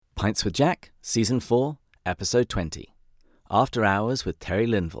Pints with Jack, Season 4, Episode 20. After Hours with Terry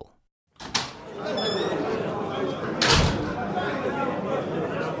Linville.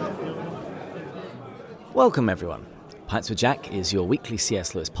 Welcome, everyone. Pints with Jack is your weekly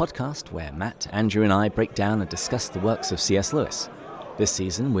C.S. Lewis podcast where Matt, Andrew and I break down and discuss the works of C.S. Lewis. This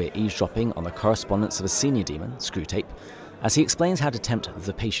season, we're eavesdropping on the correspondence of a senior demon, Screwtape, as he explains how to tempt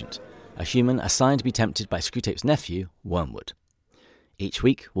the patient, a human assigned to be tempted by Screwtape's nephew, Wormwood. Each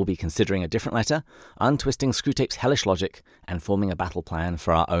week, we'll be considering a different letter, untwisting Screwtape's hellish logic, and forming a battle plan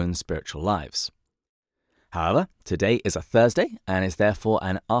for our own spiritual lives. However, today is a Thursday, and is therefore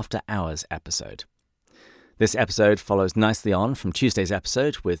an After Hours episode. This episode follows nicely on from Tuesday's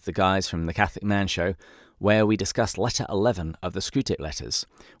episode with the guys from the Catholic Man Show, where we discussed letter 11 of the Screwtape letters,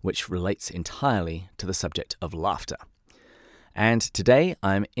 which relates entirely to the subject of laughter. And today,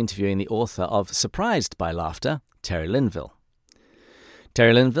 I'm interviewing the author of Surprised by Laughter, Terry Linville.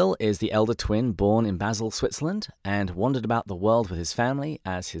 Terry Linville is the elder twin born in Basel, Switzerland, and wandered about the world with his family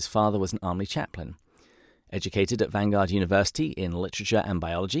as his father was an army chaplain. Educated at Vanguard University in literature and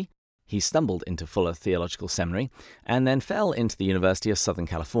biology, he stumbled into Fuller Theological Seminary and then fell into the University of Southern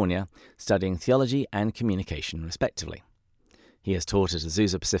California, studying theology and communication, respectively. He has taught at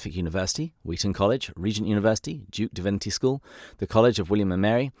Azusa Pacific University, Wheaton College, Regent University, Duke Divinity School, the College of William &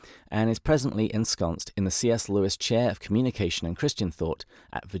 Mary, and is presently ensconced in the C.S. Lewis Chair of Communication and Christian Thought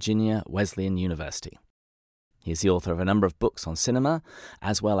at Virginia Wesleyan University. He is the author of a number of books on cinema,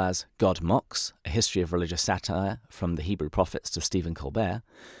 as well as God Mocks, a history of religious satire from the Hebrew prophets to Stephen Colbert,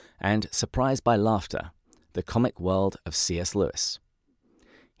 and Surprised by Laughter, the comic world of C.S. Lewis.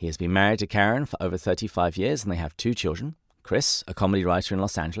 He has been married to Karen for over 35 years and they have 2 children, Chris, a comedy writer in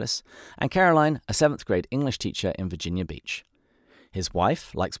Los Angeles, and Caroline, a 7th grade English teacher in Virginia Beach. His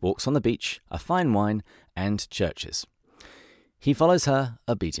wife likes walks on the beach, a fine wine, and churches. He follows her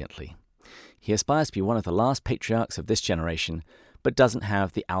obediently. He aspires to be one of the last patriarchs of this generation, but doesn't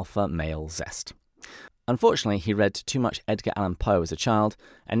have the alpha male zest. Unfortunately, he read too much Edgar Allan Poe as a child,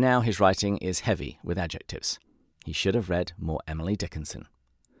 and now his writing is heavy with adjectives. He should have read more Emily Dickinson.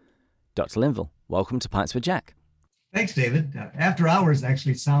 Dr. Linville, welcome to Pints with Jack. Thanks, David. After Hours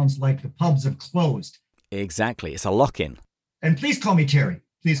actually sounds like the pubs have closed. Exactly. It's a lock-in. And please call me Terry.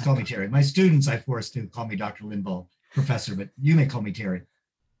 Please call me Terry. My students I forced to call me Dr. Linville, Professor, but you may call me Terry.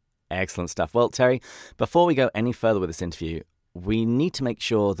 Excellent stuff. Well, Terry, before we go any further with this interview, we need to make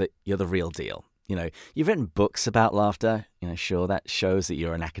sure that you're the real deal. You know, you've written books about laughter. You know, sure, that shows that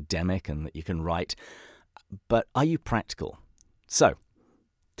you're an academic and that you can write. But are you practical? So,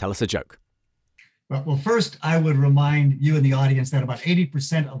 tell us a joke. Well, first, I would remind you and the audience that about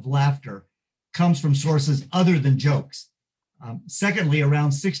 80% of laughter comes from sources other than jokes. Secondly,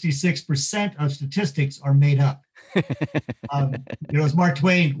 around 66% of statistics are made up. As Mark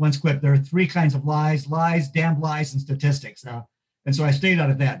Twain once quipped, there are 3 kinds of lies, damned lies, and statistics. And so I stayed out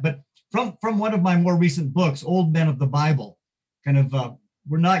of that. But from one of my more recent books, Old Men of the Bible,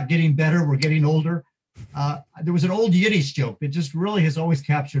 we're not getting better, we're getting older. There was an old Yiddish joke that just really has always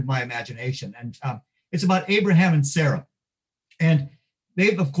captured my imagination. And it's about Abraham and Sarah. And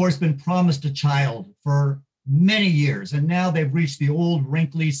they've, of course, been promised a child for many years. And now they've reached the old,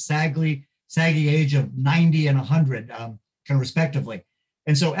 wrinkly, saggy age of 90 and 100, respectively.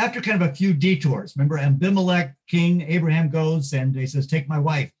 And so after kind of a few detours, remember Abimelech, King Abraham goes and he says, "Take my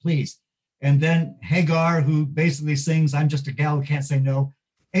wife, please." And then Hagar, who basically sings, "I'm just a gal who can't say no."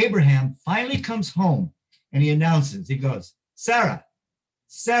 Abraham finally comes home and he announces, he goes, Sarah,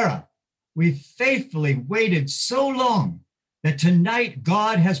 we've faithfully waited so long that tonight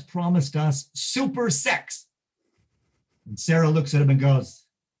God has promised us super sex." And Sarah looks at him and goes,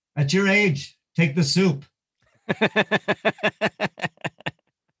 "At your age, take the soup."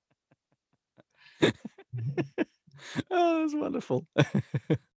 Oh, that's wonderful.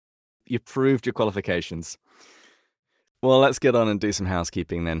 You proved your qualifications. Well, let's get on and do some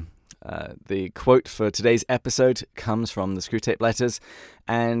housekeeping then. The quote for today's episode comes from the Screwtape letters,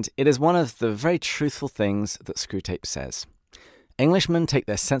 and it is one of the very truthful things that Screwtape says. Englishmen take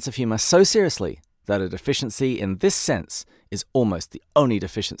their sense of humour so seriously that a deficiency in this sense is almost the only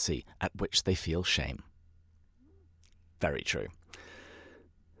deficiency at which they feel shame. Very true.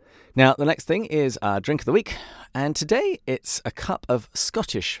 Now, the next thing is our drink of the week, and today it's a cup of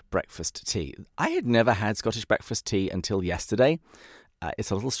Scottish breakfast tea. I had never had Scottish breakfast tea until yesterday.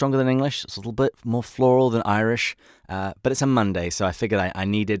 It's a little stronger than English, it's a little bit more floral than Irish, but it's a Monday, so I figured I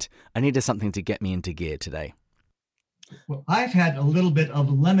needed something to get me into gear today. Well, I've had a little bit of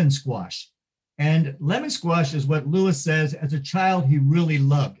lemon squash, and lemon squash is what Lewis says as a child he really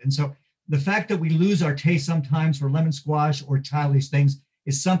loved. And so the fact that we lose our taste sometimes for lemon squash or childish things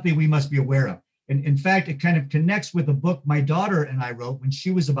is something we must be aware of. And in fact, it kind of connects with a book my daughter and I wrote when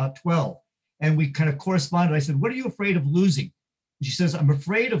she was about 12. And we kind of corresponded. I said, what are you afraid of losing? And she says, I'm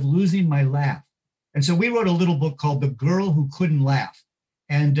afraid of losing my laugh. And so we wrote a little book called The Girl Who Couldn't Laugh.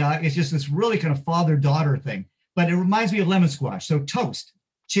 And it's just this really kind of father-daughter thing. But it reminds me of lemon squash. So toast.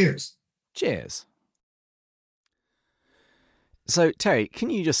 Cheers. Cheers. So, Terry, can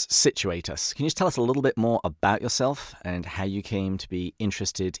you just situate us? Can you just tell us a little bit more about yourself and how you came to be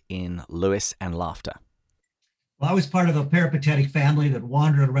interested in Lewis and laughter? Well, I was part of a peripatetic family that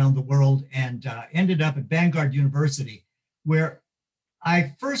wandered around the world and ended up at Vanguard University, where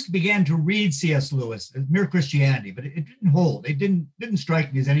I first began to read C.S. Lewis as Mere Christianity, but it didn't hold. It didn't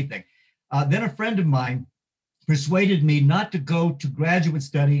strike me as anything. Then a friend of mine persuaded me not to go to graduate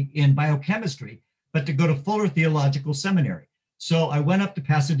study in biochemistry, but to go to Fuller Theological Seminary. So I went up to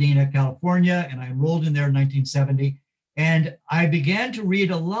Pasadena, California, and I enrolled in there in 1970. And I began to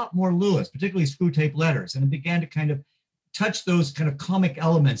read a lot more Lewis, particularly Screwtape Letters, and it began to kind of touch those kind of comic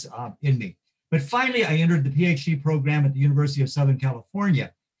elements in me. But finally, I entered the PhD program at the University of Southern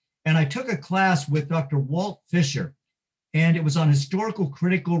California, and I took a class with Dr. Walt Fisher, and it was on historical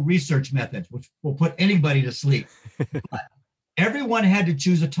critical research methods, which will put anybody to sleep. But everyone had to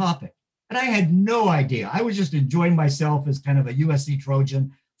choose a topic, and I had no idea. I was just enjoying myself as kind of a USC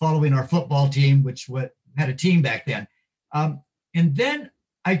Trojan, following our football team, which had a team back then. And then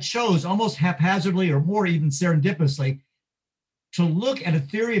I chose almost haphazardly or more even serendipitously to look at a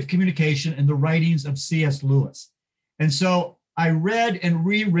theory of communication in the writings of C.S. Lewis. And so I read and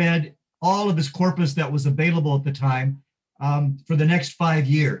reread all of his corpus that was available at the time for the next 5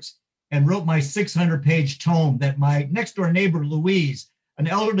 years and wrote my 600-page tome that my next door neighbor, Louise, an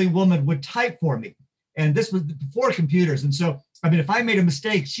elderly woman, would type for me. And this was before computers. And so, I mean, if I made a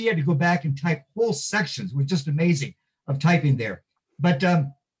mistake, she had to go back and type whole sections. It was just amazing of typing there. But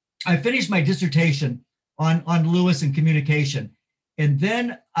I finished my dissertation on Lewis and communication. And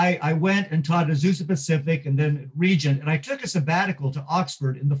then I went and taught at Azusa Pacific and then Regent. And I took a sabbatical to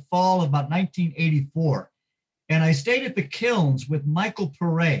Oxford in the fall of about 1984. And I stayed at the Kilns with Michael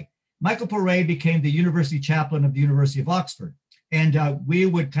Pare. Michael Pare became the university chaplain of the University of Oxford. And I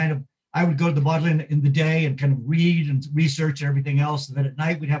would go to the Bodleian in the day and kind of read and research and everything else. And then at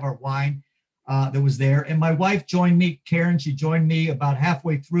night we'd have our wine that was there. And my wife joined me, Karen, she joined me about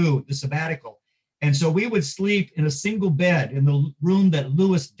halfway through the sabbatical. And so we would sleep in a single bed in the room that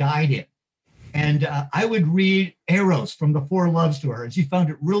Lewis died in. And I would read Eros from the Four Loves to her, and she found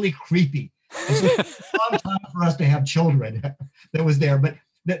it really creepy. And so it was a long time for us to have children that was there. But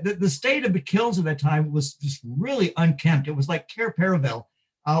the state of the Kilns at that time was just really unkempt. It was like Cair Paravel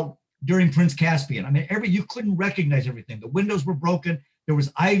during Prince Caspian. I mean, you couldn't recognize everything. The windows were broken. There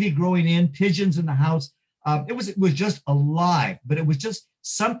was ivy growing in, pigeons in the house. It was just alive, but it was just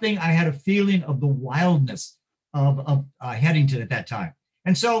something I had a feeling of the wildness of Headington at that time.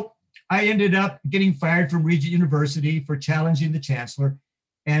 And so I ended up getting fired from Regent University for challenging the chancellor,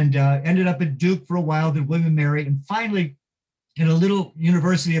 and ended up at Duke for a while, then William & Mary, and finally in a little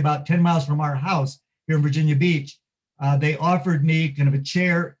university about 10 miles from our house here in Virginia Beach, they offered me kind of a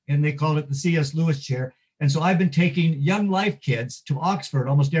chair, and they called it the C.S. Lewis chair. And so I've been taking Young Life kids to Oxford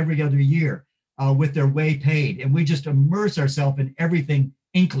almost every other year with their way paid. And we just immerse ourselves in everything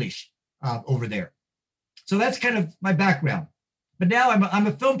English over there. So that's kind of my background. But now I'm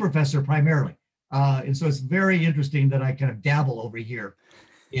a film professor primarily. And so it's very interesting that I kind of dabble over here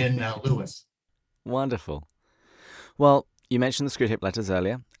in Lewis. Wonderful. Well, you mentioned the Screwtape Letters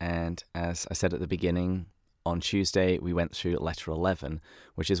earlier. And as I said at the beginning, on Tuesday, we went through letter 11,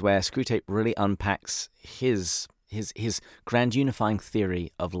 which is where Screwtape really unpacks his grand unifying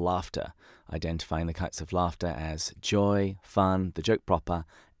theory of laughter, identifying the kinds of laughter as joy, fun, the joke proper,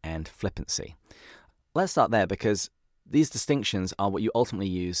 and flippancy. Let's start there, because these distinctions are what you ultimately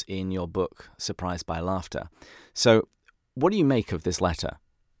use in your book, Surprised by Laughter. So what do you make of this letter?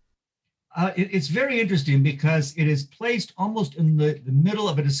 It's very interesting because it is placed almost in the middle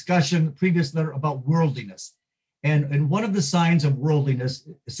of a discussion, the previous letter, about worldliness. And one of the signs of worldliness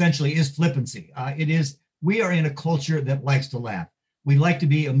essentially is flippancy. We are in a culture that likes to laugh. We like to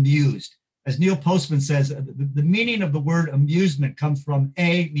be amused. As Neil Postman says, the meaning of the word amusement comes from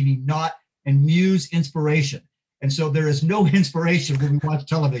A, meaning not, and muse, inspiration. And so there is no inspiration when we watch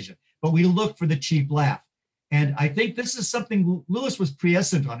television, but we look for the cheap laugh. And I think this is something Lewis was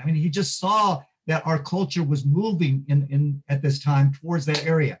prescient on. I mean, he just saw that our culture was moving in at this time towards that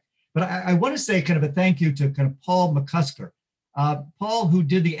area. But I want to say kind of a thank you to kind of Paul McCusker. Paul, who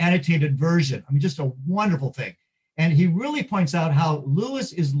did the annotated version. I mean, just a wonderful thing. And he really points out how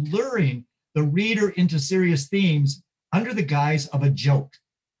Lewis is luring the reader into serious themes under the guise of a joke.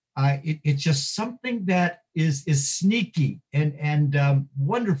 It's just something that is sneaky and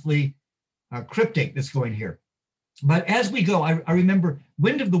wonderfully cryptic that's going here. But as we go, I remember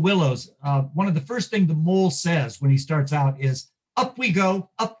Wind of the Willows. One of the first things the mole says when he starts out is, up we go,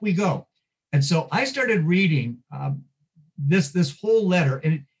 up we go. And so I started reading this whole letter,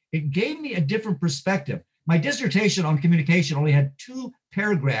 and it gave me a different perspective. My dissertation on communication only had 2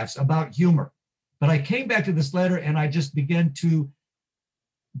 paragraphs about humor, but I came back to this letter and I just began to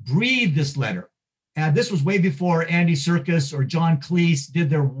breathe this letter. And this was way before Andy Serkis or John Cleese did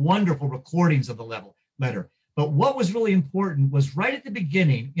their wonderful recordings of the letter. But what was really important was right at the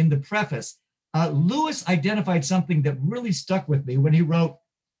beginning in the preface, Lewis identified something that really stuck with me when he wrote,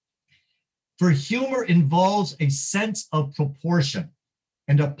 "For humor involves a sense of proportion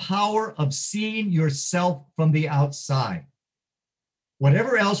and a power of seeing yourself from the outside.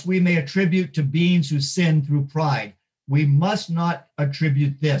 Whatever else we may attribute to beings who sin through pride, we must not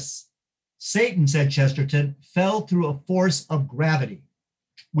attribute this. Satan," said Chesterton, "fell through a force of gravity.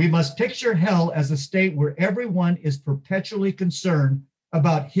 We must picture hell as a state where everyone is perpetually concerned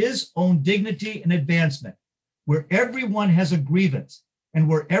about his own dignity and advancement, where everyone has a grievance, and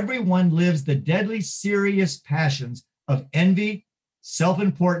where everyone lives the deadly serious passions of envy,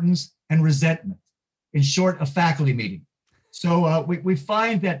 self-importance, and resentment. In short, a faculty meeting." So we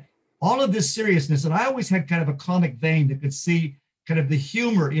find that all of this seriousness, and I always had kind of a comic vein that could see kind of the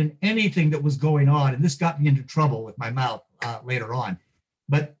humor in anything that was going on. And this got me into trouble with my mouth later on.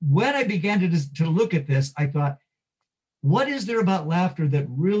 But when I began to look at this, I thought, what is there about laughter that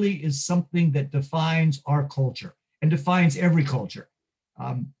really is something that defines our culture and defines every culture?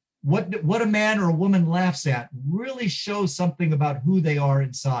 What a man or a woman laughs at really shows something about who they are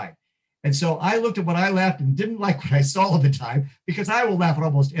inside. And so I looked at what I laughed and didn't like what I saw all the time, because I will laugh at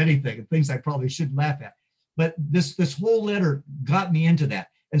almost anything and things I probably shouldn't laugh at. But this whole letter got me into that.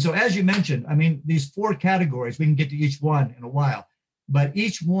 And so, as you mentioned, I mean, these 4 categories, we can get to each one in a while, but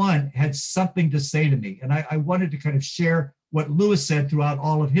each one had something to say to me. And I wanted to kind of share what Lewis said throughout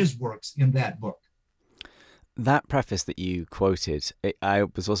all of his works in that book. That preface that you quoted, I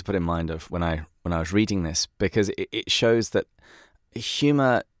was also put in mind of when I was reading this, because it shows that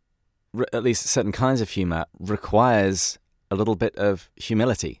humor, at least certain kinds of humor, requires a little bit of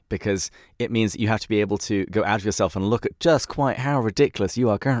humility, because it means that you have to be able to go out of yourself and look at just quite how ridiculous you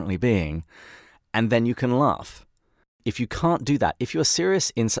are currently being, and then you can laugh. If you can't do that, if you're serious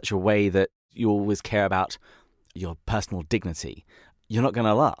in such a way that you always care about your personal dignity, you're not going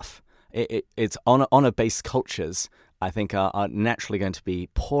to laugh. It's honor-based cultures, I think, are naturally going to be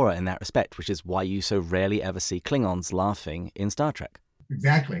poorer in that respect, which is why you so rarely ever see Klingons laughing in Star Trek.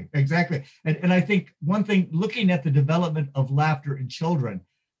 Exactly. And I think one thing, looking at the development of laughter in children,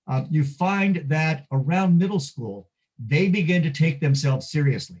 you find that around middle school, they begin to take themselves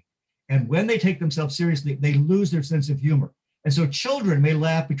seriously. And when they take themselves seriously, they lose their sense of humor. And so children may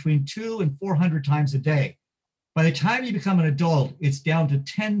laugh between 200 and 400 times a day. By the time you become an adult, it's down to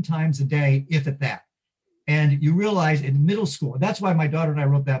 10 times a day, if at that. And you realize in middle school, that's why my daughter and I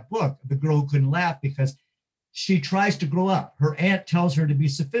wrote that book, The Girl Who Couldn't Laugh, because she tries to grow up. Her aunt tells her to be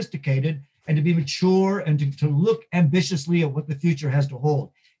sophisticated and to be mature and to look ambitiously at what the future has to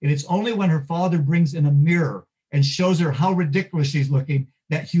hold. And it's only when her father brings in a mirror and shows her how ridiculous she's looking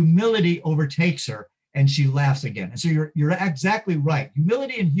that humility overtakes her and she laughs again. And so you're exactly right.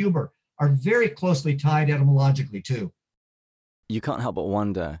 Humility and humor are very closely tied etymologically too. You can't help but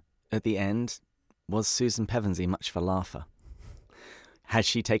wonder, at the end, was Susan Pevensey much of a laugher? Had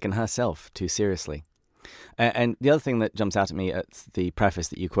she taken herself too seriously? And the other thing that jumps out at me at the preface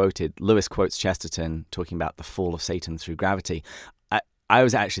that you quoted, Lewis quotes Chesterton talking about the fall of Satan through gravity. I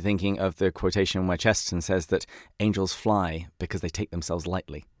was actually thinking of the quotation where Chesterton says that angels fly because they take themselves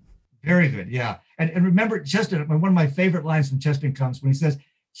lightly. Very good, yeah. And remember, Chesterton, one of my favorite lines from Chesterton comes when he says,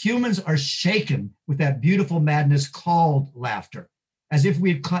 "Humans are shaken with that beautiful madness called laughter, as if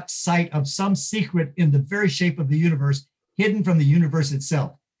we had caught sight of some secret in the very shape of the universe, hidden from the universe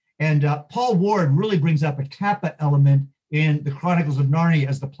itself." And Paul Ward really brings up a kappa element in the Chronicles of Narnia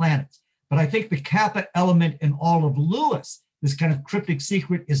as the planets. But I think the kappa element in all of Lewis, this kind of cryptic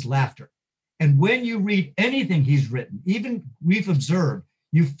secret, is laughter. And when you read anything he's written, even We've Observed,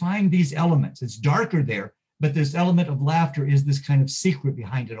 you find these elements. It's darker there, but this element of laughter is this kind of secret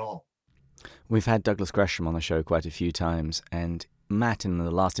behind it all. We've had Douglas Gresham on the show quite a few times, and Matt, in the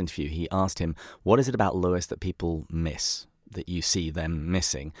last interview, he asked him, what is it about Lewis that people miss, that you see them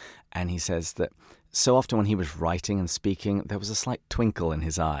missing? And he says that so often when he was writing and speaking, there was a slight twinkle in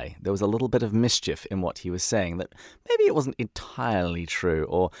his eye. There was a little bit of mischief in what he was saying, that maybe it wasn't entirely true,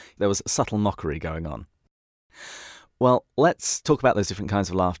 or there was subtle mockery going on. Well, let's talk about those different kinds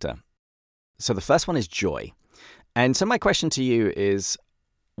of laughter. So the first one is joy. And so my question to you is,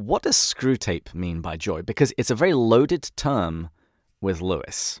 what does Screwtape mean by joy? Because it's a very loaded term with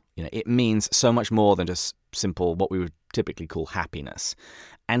Lewis. It means so much more than just simple, what we would typically call happiness.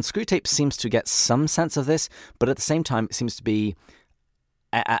 And Screwtape seems to get some sense of this, but at the same time, it seems to be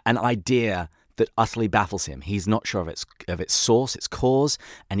an idea that utterly baffles him. He's not sure of its source, its cause,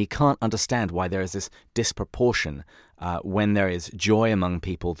 and he can't understand why there is this disproportion when there is joy among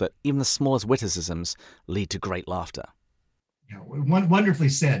people, that even the smallest witticisms lead to great laughter. Yeah, wonderfully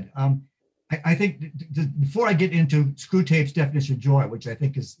said. I think before I get into Screwtape's definition of joy, which I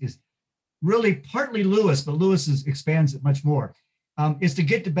think is really partly Lewis, but Lewis expands it much more, is to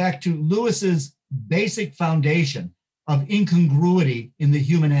get back to Lewis's basic foundation of incongruity in the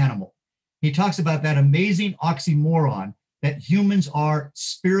human animal. He talks about that amazing oxymoron that humans are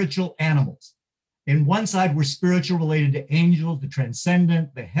spiritual animals. In one side, we're spiritual, related to angels, the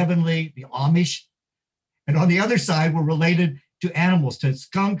transcendent, the heavenly, the Amish. And on the other side, we're related to animals, to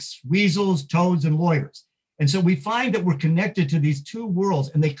skunks, weasels, toads, and lawyers. And so we find that we're connected to these two worlds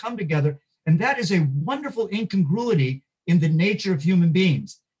and they come together. And that is a wonderful incongruity in the nature of human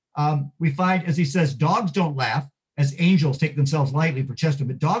beings. We find, as he says, dogs don't laugh, as angels take themselves lightly for Chester,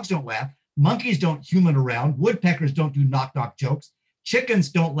 but dogs don't laugh. Monkeys don't human around. Woodpeckers don't do knock-knock jokes. Chickens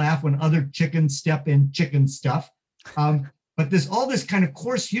don't laugh when other chickens step in chicken stuff. But there's all this kind of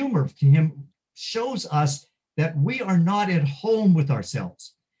coarse humor to him shows us that we are not at home with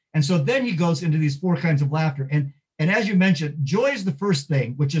ourselves. And so then he goes into these four kinds of laughter. And as you mentioned, joy is the first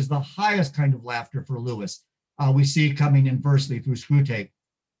thing, which is the highest kind of laughter for Lewis. We see coming inversely through Screwtape.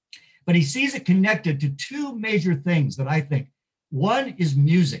 But he sees it connected to two major things that I think. One is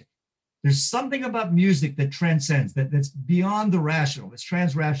music. There's something about music that transcends, that's beyond the rational, it's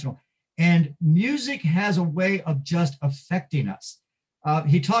transrational. And music has a way of just affecting us.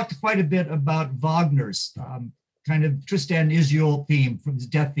 He talked quite a bit about Wagner's kind of Tristan and Isolde theme from his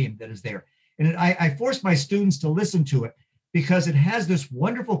death theme that is there. And I forced my students to listen to it because it has this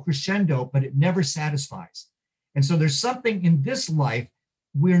wonderful crescendo, but it never satisfies. And so there's something in this life,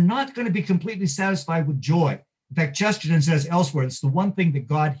 we're not going to be completely satisfied with joy. In fact, Chesterton says elsewhere, it's the one thing that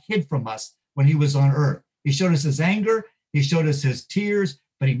God hid from us when he was on earth. He showed us his anger, he showed us his tears,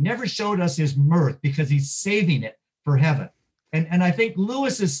 but he never showed us his mirth because he's saving it for heaven. And I think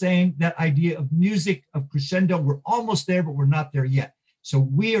Lewis is saying that idea of music, of crescendo, we're almost there, but we're not there yet. So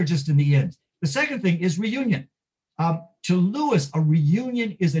we are just in the end. The second thing is reunion. To Lewis, a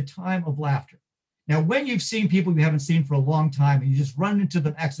reunion is a time of laughter. Now, when you've seen people you haven't seen for a long time and you just run into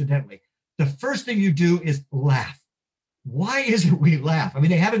them accidentally, the first thing you do is laugh. Why is it we laugh? I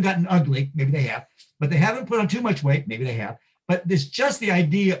mean, they haven't gotten ugly, maybe they have, but they haven't put on too much weight, maybe they have. But there's just the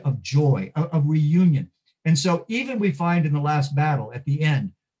idea of joy, of reunion. And so even we find in the last battle at the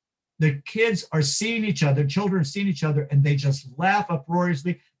end, the kids are seeing each other, children are seeing each other, and they just laugh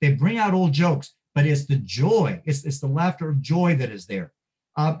uproariously. They bring out old jokes, but it's the joy, it's the laughter of joy that is there.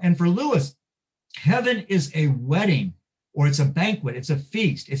 And for Lewis, heaven is a wedding, or it's a banquet, it's a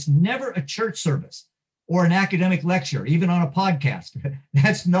feast. It's never a church service or an academic lecture, even on a podcast.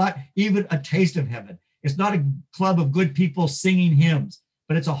 That's not even a taste of heaven. It's not a club of good people singing hymns,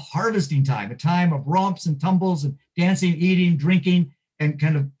 but it's a harvesting time, a time of romps and tumbles and dancing, eating, drinking, and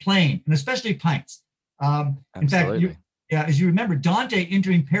kind of playing, and especially pints. In fact, as you remember, Dante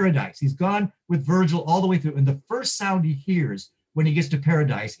entering paradise, he's gone with Virgil all the way through, and the first sound he hears when he gets to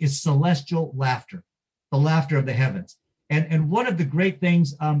paradise is celestial laughter, the laughter of the heavens. And one of the great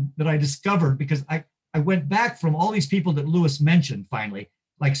things that I discovered, because I went back from all these people that Lewis mentioned finally,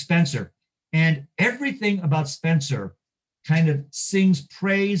 like Spenser, and everything about Spenser kind of sings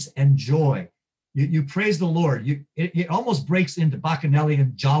praise and joy. You praise the Lord. It almost breaks into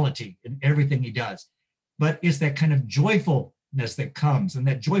Bacchanalian jollity in everything he does. But it's that kind of joyfulness that comes, and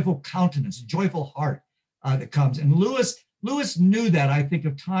that joyful countenance, joyful heart that comes. And Lewis knew that, I think,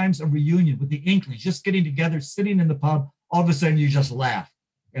 of times of reunion with the Inklings, just getting together, sitting in the pub, all of a sudden you just laugh.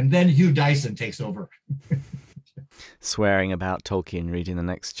 And then Hugh Dyson takes over. Swearing about Tolkien reading the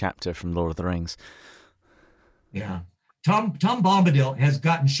next chapter from Lord of the Rings. Yeah. Tom Bombadil has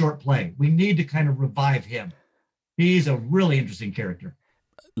gotten short play. We need to kind of revive him. He's a really interesting character.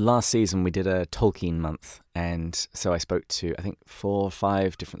 Last season, we did a Tolkien month, and so I spoke to, I think, 4 or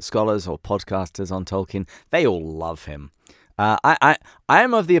 5 different scholars or podcasters on Tolkien. They all love him. I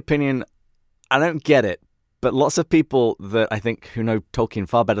am of the opinion, I don't get it, but lots of people that I think who know Tolkien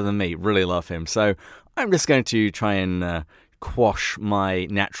far better than me really love him. So I'm just going to try and quash my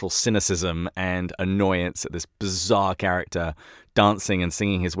natural cynicism and annoyance at this bizarre character dancing and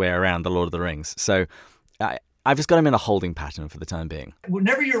singing his way around the Lord of the Rings. So I've just got him in a holding pattern for the time being.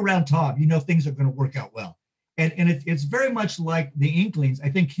 Whenever you're around Tom, you know things are going to work out well. And it's very much like the Inklings. I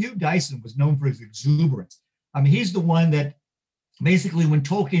think Hugh Dyson was known for his exuberance. I mean, he's the one that basically when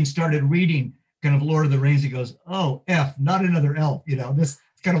Tolkien started reading kind of Lord of the Rings, he goes, oh, F, not another elf, this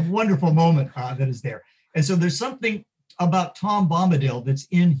kind of wonderful moment that is there. And so there's something about Tom Bombadil that's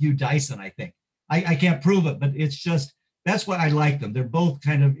in Hugh Dyson, I think. I can't prove it, but it's just, that's why I like them. They're both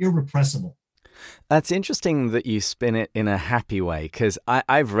kind of irrepressible. That's interesting that you spin it in a happy way, because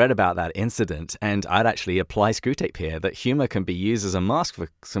I've read about that incident, and I'd actually apply Screwtape here, that humor can be used as a mask for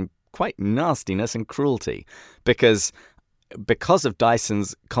some quite nastiness and cruelty, because of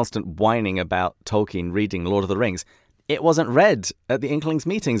Dyson's constant whining about Tolkien reading Lord of the Rings, it wasn't read at the Inklings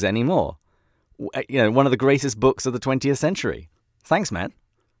meetings anymore. One of the greatest books of the 20th century. Thanks, man.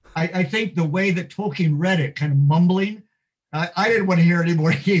 I think the way that Tolkien read it, kind of mumbling, I didn't want to hear it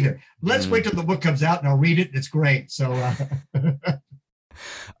anymore either. Let's wait till the book comes out and I'll read it. It's great. So,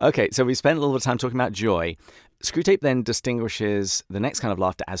 Okay, so we spent a little bit of time talking about joy. Screwtape then distinguishes the next kind of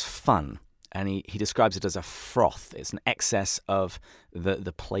laughter as fun, and he describes it as a froth. It's an excess of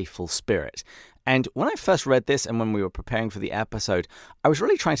the playful spirit. And when I first read this and when we were preparing for the episode, I was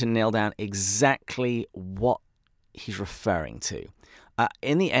really trying to nail down exactly what he's referring to.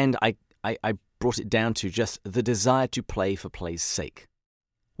 In the end, I brought it down to just the desire to play for play's sake.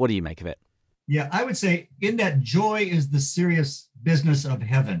 What do you make of it? Yeah, I would say in that joy is the serious business of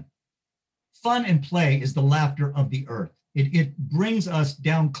heaven. Fun and play is the laughter of the earth. It brings us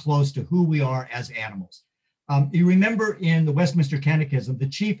down close to who we are as animals. You remember in the Westminster Catechism, the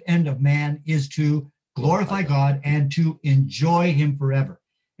chief end of man is to glorify God and to enjoy him forever.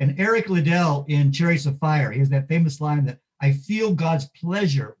 And Eric Liddell in Chariots of Fire, he has that famous line that I feel God's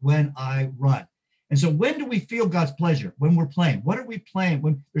pleasure when I run. And so when do we feel God's pleasure? When we're playing. What are we playing?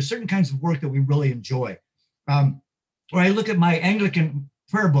 When there's certain kinds of work that we really enjoy. Or I look at my Anglican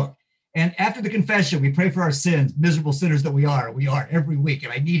prayer book, and after the confession, we pray for our sins, miserable sinners that we are every week.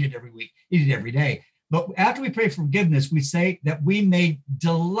 And I need it every week, need it every day. But after we pray for forgiveness, we say that we may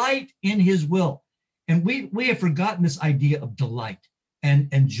delight in his will. And we have forgotten this idea of delight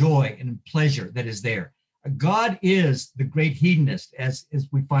and joy and pleasure that is there. God is the great hedonist, as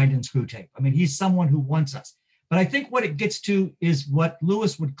we find in Screwtape. I mean, he's someone who wants us. But I think what it gets to is what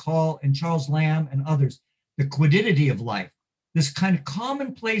Lewis would call, and Charles Lamb and others, the quiddity of life, this kind of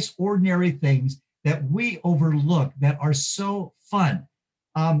commonplace, ordinary things that we overlook that are so fun.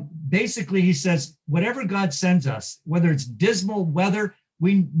 Basically, he says, whatever God sends us, whether it's dismal weather,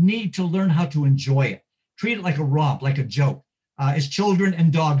 we need to learn how to enjoy it. Treat it like a romp, like a joke. As children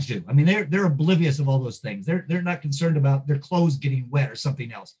and dogs do. I mean, they're oblivious of all those things. They're not concerned about their clothes getting wet or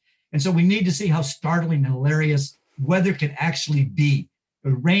something else. And so we need to see how startling and hilarious weather can actually be.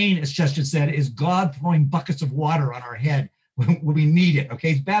 The rain, as Chester said, is God throwing buckets of water on our head when we need it.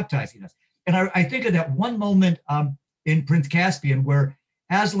 Okay, he's baptizing us. And I think of that one moment in Prince Caspian where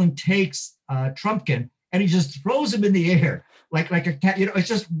Aslan takes Trumpkin and he just throws him in the air like a cat. It's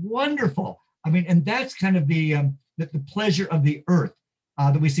just wonderful. I mean, and that's kind of the pleasure of the earth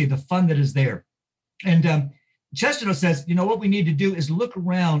that we see, the fun that is there. And Chesterton says, what we need to do is look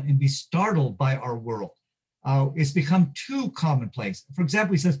around and be startled by our world. It's become too commonplace. For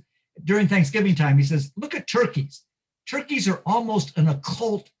example, he says, during Thanksgiving time, he says, look at turkeys. Turkeys are almost an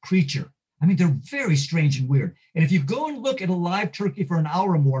occult creature. I mean, they're very strange and weird. And if you go and look at a live turkey for an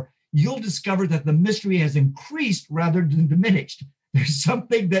hour or more, you'll discover that the mystery has increased rather than diminished. There's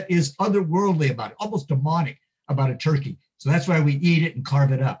something that is otherworldly about it, almost demonic about a turkey. So that's why we eat it and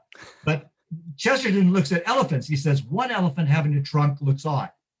carve it up. But Chesterton looks at elephants. He says, one elephant having a trunk looks odd,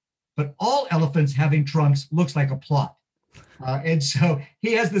 but all elephants having trunks looks like a plot. And so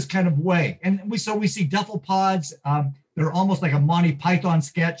he has this kind of way. And we see duffel pods. They're almost like a Monty Python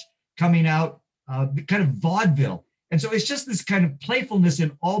sketch coming out, kind of vaudeville. And so it's just this kind of playfulness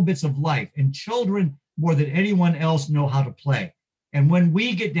in all bits of life. And children, more than anyone else, know how to play. And when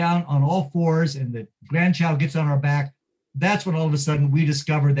we get down on all fours and the grandchild gets on our back, that's when all of a sudden we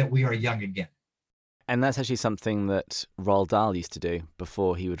discover that we are young again. And that's actually something that Roald Dahl used to do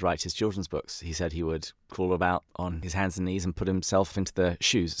before he would write his children's books. He said he would crawl about on his hands and knees and put himself into the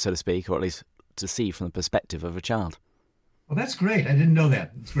shoes, so to speak, or at least to see from the perspective of a child. Well, that's great. I didn't know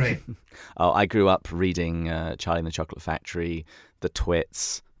that. It's great. I grew up reading Charlie and the Chocolate Factory, The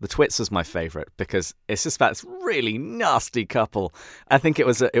Twits. The Twits was my favorite because it's just about this really nasty couple. I think it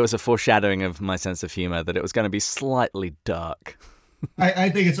was a foreshadowing of my sense of humor that it was going to be slightly dark. I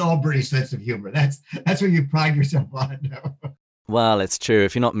think it's all British sense of humor. That's what you pride yourself on. No. Well, it's true.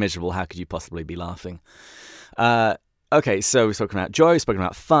 If you're not miserable, how could you possibly be laughing? Okay, so we've spoken about joy, we've spoken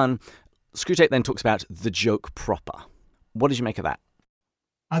about fun. Screwtape then talks about the joke proper. What did you make of that?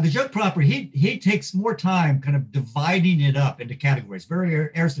 The joke proper, he takes more time kind of dividing it up into categories, very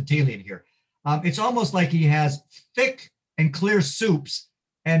Aristotelian here. It's almost like he has thick and clear soups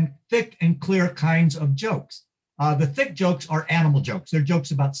and thick and clear kinds of jokes. The thick jokes are animal jokes. They're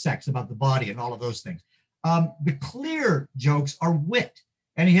jokes about sex, about the body and all of those things. The clear jokes are wit.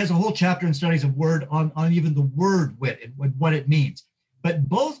 And he has a whole chapter in studies of word on even the word wit and what it means. But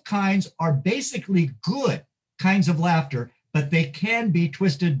both kinds are basically good kinds of laughter, but they can be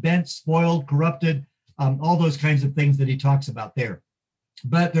twisted, bent, spoiled, corrupted, all those kinds of things that he talks about there.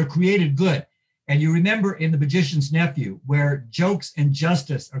 But they're created good. And you remember in The Magician's Nephew, where jokes and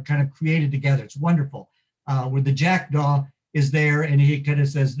justice are kind of created together. It's wonderful, where the jackdaw is there and he kind of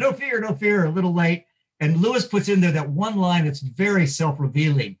says, no fear, a little late. And Lewis puts in there that one line that's very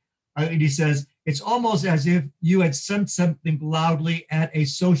self-revealing. And he says, it's almost as if you had said something loudly at a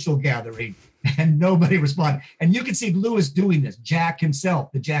social gathering and nobody responded. And you can see Lewis doing this, Jack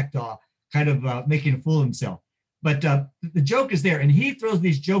himself, the jackdaw, kind of making a fool of himself. But the joke is there. And he throws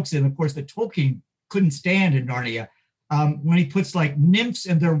these jokes in, of course, that Tolkien couldn't stand in Narnia, when he puts like nymphs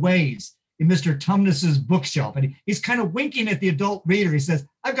and their ways in Mr. Tumnus's bookshelf. And he's kind of winking at the adult reader. He says,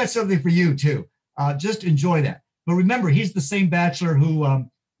 I've got something for you too. Just enjoy that. But remember, he's the same bachelor who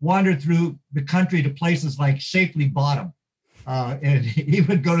wandered through the country to places like Shapely Bottom. And he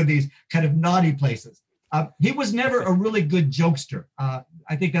would go to these kind of naughty places. He was never a really good jokester.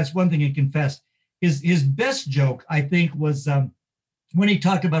 I think that's one thing he confessed. His best joke, I think, was when he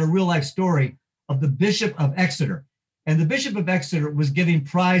talked about a real life story of the Bishop of Exeter. And the Bishop of Exeter was giving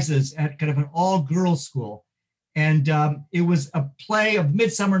prizes at kind of an all-girls school. And it was a play of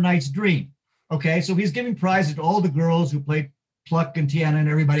Midsummer Night's Dream. Okay, so he's giving prizes to all the girls who played Pluck and Tiana and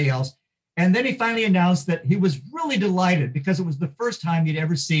everybody else. And then he finally announced that he was really delighted because it was the first time he'd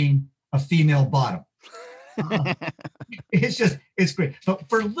ever seen a female bottom. It's great. But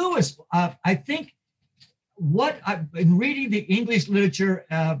for Lewis, I think in reading the English literature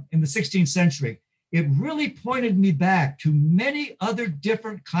in the 16th century, it really pointed me back to many other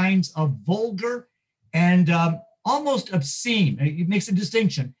different kinds of vulgar and almost obscene. It makes a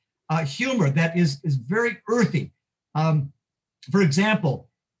distinction. Humor that is very earthy. For example,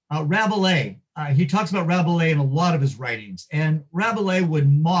 Rabelais, he talks about Rabelais in a lot of his writings, and Rabelais would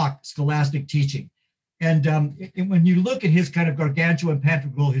mock scholastic teaching. And when you look at his kind of Gargantua and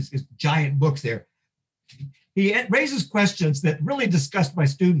Pantagruel, his giant books there, he raises questions that really disgust my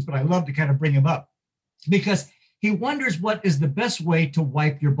students, but I love to kind of bring him up because he wonders what is the best way to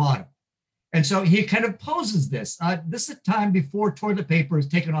wipe your bottom. And so he kind of poses this. This is a time before toilet paper is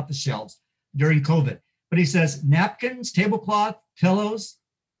taken off the shelves during COVID. But he says napkins, tablecloth, pillows,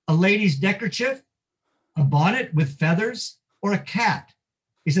 a lady's neckerchief, a bonnet with feathers, or a cat.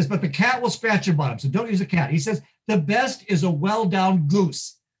 He says, but the cat will scratch your bottom, so don't use a cat. He says, the best is a well-down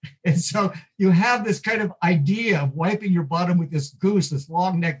goose. And so you have this kind of idea of wiping your bottom with this goose, this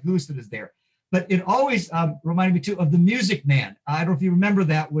long-necked goose that is there. But it always reminded me, too, of The Music Man. I don't know if you remember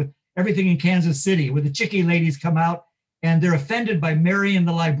that with Everything in Kansas City, where the chickie ladies come out and they're offended by Marion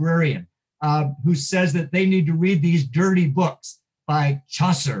the librarian, who says that they need to read these dirty books by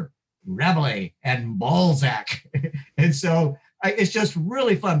Chaucer, Rabelais, and Balzac. And so it's just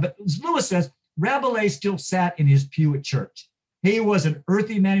really fun. But as Lewis says, Rabelais still sat in his pew at church. He was an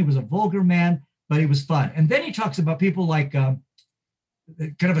earthy man. He was a vulgar man, but he was fun. And then he talks about people like kind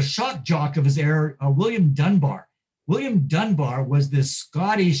of a shock jock of his era, William Dunbar. William Dunbar was this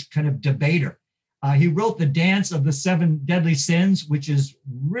Scottish kind of debater. He wrote The Dance of the Seven Deadly Sins, which is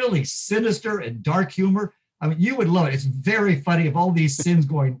really sinister and dark humor. I mean, you would love it. It's very funny of all these sins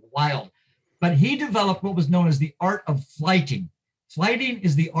going wild. But he developed what was known as the art of flighting. Flighting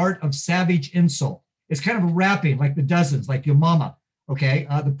is the art of savage insult. It's kind of rapping like the dozens, like your mama, okay?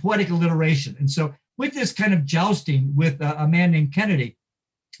 The poetic alliteration. And so with this kind of jousting with a man named Kennedy,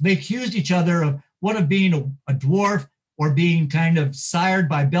 they accused each other of one of being a dwarf or being kind of sired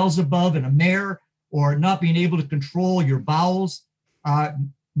by Beelzebub and a mare or not being able to control your bowels.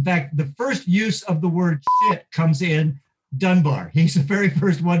 In fact, the first use of the word shit comes in Dunbar. He's the very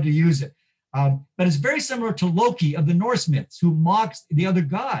first one to use it. But it's very similar to Loki of the Norse myths, who mocks the other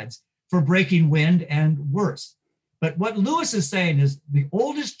gods for breaking wind and worse. But what Lewis is saying is the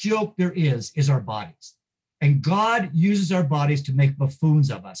oldest joke there is our bodies. And God uses our bodies to make buffoons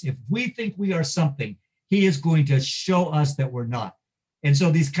of us. If we think we are something, he is going to show us that we're not. And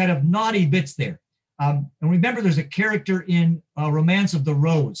so these kind of naughty bits there. And remember, there's a character in Romance of the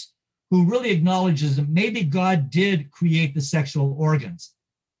Rose who really acknowledges that maybe God did create the sexual organs,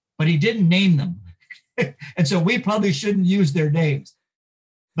 but he didn't name them. And so we probably shouldn't use their names.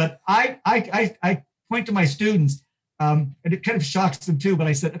 But I point to my students, and it kind of shocks them too. But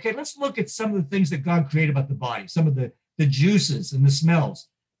I said, okay, let's look at some of the things that God created about the body, some of the juices and the smells,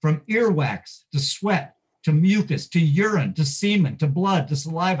 from earwax to sweat to mucus to urine to semen to blood to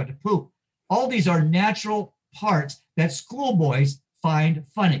saliva to poop. All these are natural parts that schoolboys find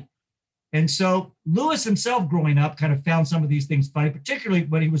funny. And so Lewis himself, growing up, kind of found some of these things funny, particularly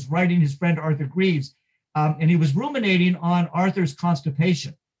when he was writing his friend Arthur Greaves, and he was ruminating on Arthur's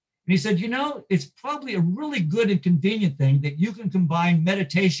constipation. And he said, it's probably a really good and convenient thing that you can combine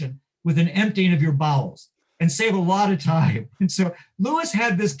meditation with an emptying of your bowels and save a lot of time. And so Lewis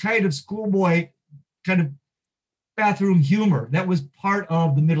had this kind of schoolboy kind of bathroom humor that was part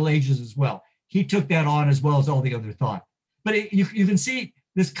of the Middle Ages as well. He took that on as well as all the other thought. But you can see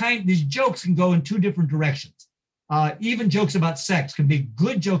these jokes can go in two different directions. Even jokes about sex can be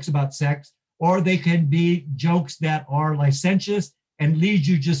good jokes about sex, or they can be jokes that are licentious and lead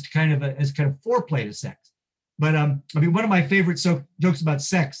you just kind of as kind of foreplay to sex. But one of my favorite jokes about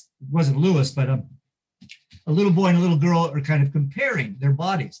sex wasn't Lewis, but a little boy and a little girl are kind of comparing their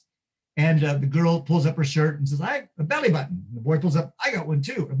bodies. And the girl pulls up her shirt and says, I have a belly button. And the boy pulls up, I got one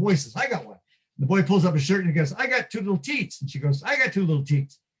too. And the boy says, I got one. And the boy pulls up his shirt and he goes, I got two little teats. And she goes, I got two little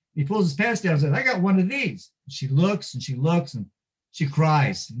teats. And he pulls his pants down and says, I got one of these. And she looks and she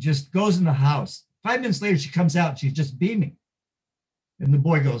cries and just goes in the house. 5 minutes later, she comes out and she's just beaming. And the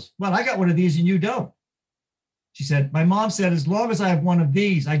boy goes, well, I got one of these and you don't. She said, my mom said, as long as I have one of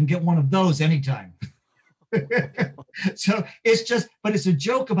these, I can get one of those anytime. So but it's a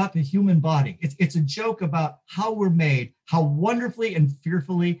joke about the human body. It's a joke about how we're made, how wonderfully and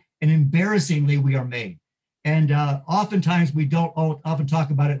fearfully and embarrassingly we are made. And oftentimes we don't often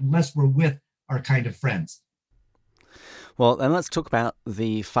talk about it unless we're with our kind of friends. Well, then let's talk about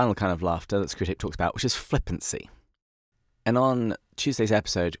the final kind of laughter that Screwtape talks about, which is flippancy. And on Tuesday's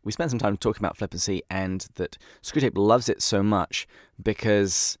episode, we spent some time talking about flippancy and that Screwtape loves it so much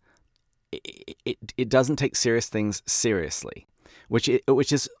because it doesn't take serious things seriously, which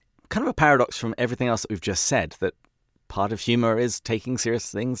is kind of a paradox from everything else that we've just said, that part of humor is taking serious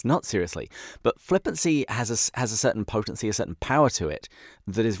things not seriously. But flippancy has a certain potency, a certain power to it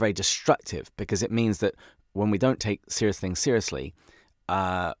that is very destructive, because it means that when we don't take serious things seriously,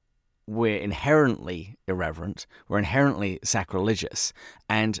 we're inherently irreverent, we're inherently sacrilegious,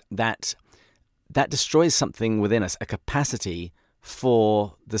 and that destroys something within us, a capacity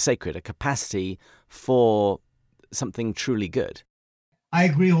for the sacred, a capacity for something truly good. I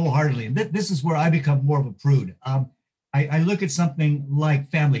agree wholeheartedly. And this is where I become more of a prude. I look at something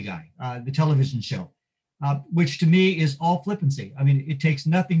like Family Guy, the television show, which to me is all flippancy. I mean, it takes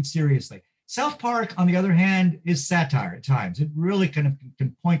nothing seriously. South Park, on the other hand, is satire at times. It really kind of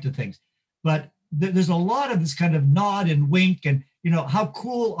can point to things. But there's a lot of this kind of nod and wink and, how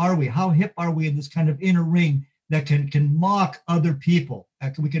cool are we? How hip are we in this kind of inner ring that can mock other people?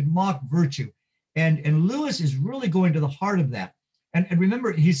 We can mock virtue. And Lewis is really going to the heart of that. And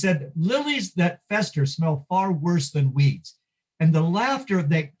remember, he said, lilies that fester smell far worse than weeds. And the laughter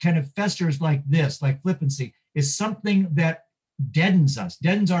that kind of festers like this, like flippancy, is something that deadens us,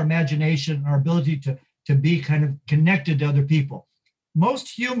 deadens our imagination, our ability to be kind of connected to other people. Most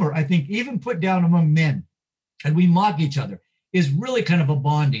humor, I think, even put down among men, and we mock each other, is really kind of a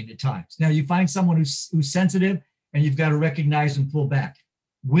bonding at times. Now, you find someone who's sensitive, and you've got to recognize and pull back.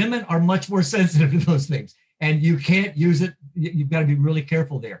 Women are much more sensitive to those things, and you can't use it. You've got to be really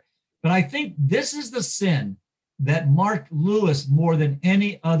careful there. But I think this is the sin that marked Lewis more than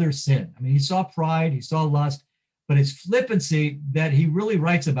any other sin. I mean, he saw pride, he saw lust, but it's flippancy that he really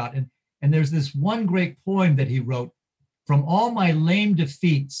writes about. And there's this one great poem that he wrote: from all my lame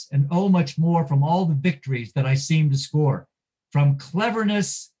defeats, and oh, much more from all the victories that I seem to score, from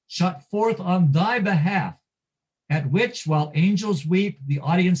cleverness shot forth on thy behalf, at which, while angels weep, the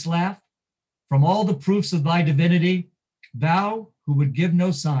audience laugh, from all the proofs of thy divinity, thou, who would give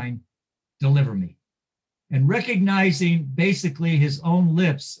no sign, deliver me. And recognizing basically his own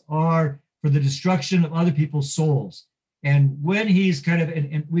lips are for the destruction of other people's souls. And when he's kind of,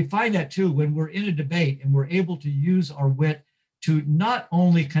 and we find that too, when we're in a debate and we're able to use our wit to not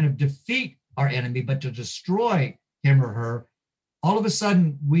only kind of defeat our enemy, but to destroy him or her, all of a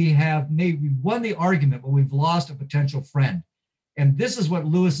sudden we won the argument, but we've lost a potential friend. And this is what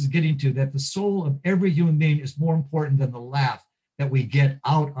Lewis is getting to, that the soul of every human being is more important than the laugh that we get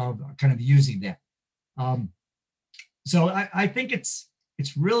out of kind of using that. So I think it's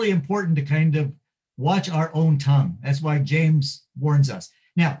really important to kind of watch our own tongue. That's why James warns us.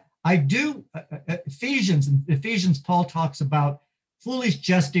 Now, I do, Ephesians, Paul talks about foolish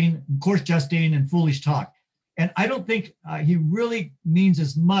jesting, coarse jesting, and foolish talk. And I don't think he really means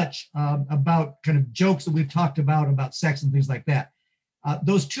as much about kind of jokes that we've talked about sex and things like that.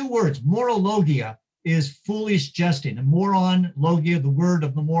 Those two words, morologia, is foolish jesting. A moron, logia, the word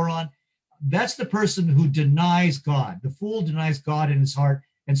of the moron, that's the person who denies God. The fool denies God in his heart,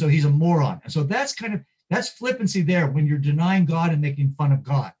 and so he's a moron. And so that's flippancy there when you're denying God and making fun of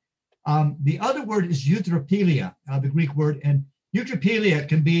God. The other word is euthropelia, the Greek word, and euthropelia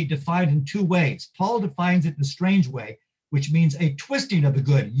can be defined in two ways. Paul defines it in a strange way, which means a twisting of the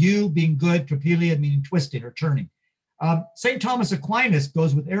good. You being good, tropelia meaning twisting or turning. St. Thomas Aquinas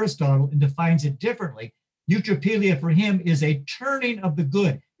goes with Aristotle and defines it differently. Eutropelia for him is a turning of the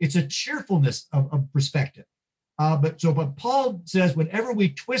good. It's a cheerfulness of perspective. But Paul says whenever we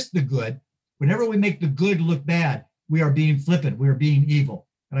twist the good, whenever we make the good look bad, we are being flippant, we are being evil.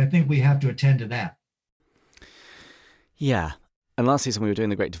 And I think we have to attend to that. Yeah. And last season we were doing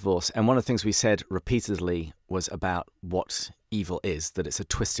the Great Divorce, and one of the things we said repeatedly was about what evil is, that it's a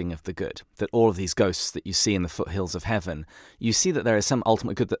twisting of the good, that all of these ghosts that you see in the foothills of heaven, you see that there is some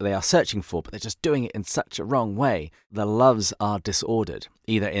ultimate good that they are searching for, but they're just doing it in such a wrong way. Their loves are disordered,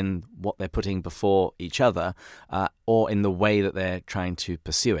 either in what they're putting before each other or in the way that they're trying to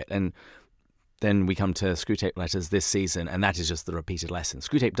pursue it. And then we come to Screwtape Letters this season, and that is just the repeated lesson.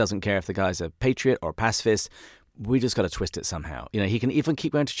 Screwtape doesn't care if the guy's a patriot or a pacifist. We just got to twist it somehow. He can even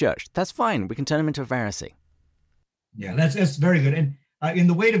keep going to church. That's fine. We can turn him into a Pharisee. Yeah, that's very good. And in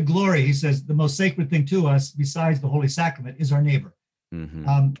The Weight of Glory, he says the most sacred thing to us, besides the Holy Sacrament, is our neighbor.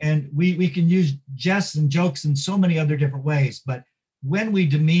 Mm-hmm. And we can use jests and jokes in so many other different ways. But when we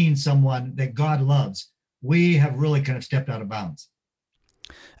demean someone that God loves, we have really kind of stepped out of bounds.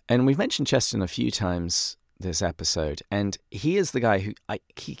 And we've mentioned Chesterton a few times this episode, and he is the guy who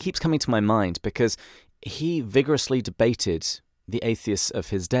he keeps coming to my mind because he vigorously debated the atheists of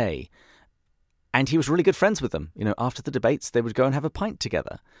his day, and he was really good friends with them. After the debates, they would go and have a pint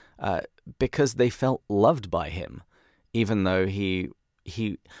together because they felt loved by him, even though he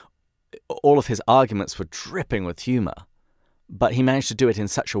all of his arguments were dripping with humor, but he managed to do it in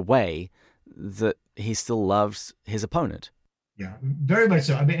such a way that he still loved his opponent. Yeah, very much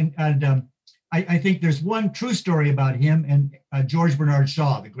so. I mean, and I think there's one true story about him and George Bernard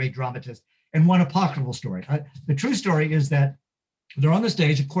Shaw, the great dramatist, and one apocryphal story. The true story is that they're on the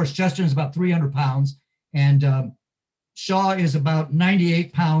stage. Of course, Chesterton is about 300 pounds, and Shaw is about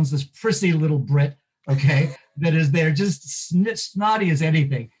 98 pounds, this prissy little Brit, okay, that is there, just snotty as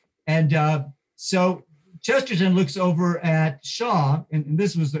anything. And so Chesterton looks over at Shaw, and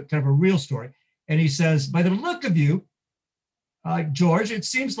this was kind of a real story, and he says, by the look of you, George, it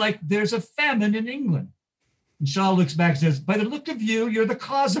seems like there's a famine in England. And Shaw looks back and says, by the look of you, you're the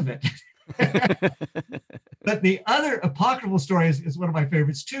cause of it. But the other apocryphal story is one of my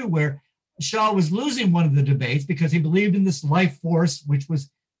favorites too, where Shaw was losing one of the debates because he believed in this life force, which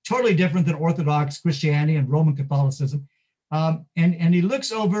was totally different than Orthodox Christianity and Roman Catholicism. And he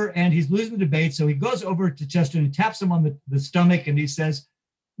looks over and he's losing the debate. So he goes over to Chesterton and taps him on the stomach and he says,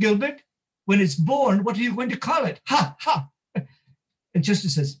 Gilbert, when it's born, what are you going to call it? Ha, ha. And Chesterton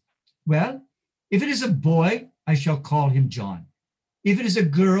says, well, if it is a boy, I shall call him John. If it is a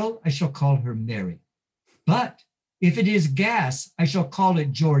girl, I shall call her Mary. But if it is gas, I shall call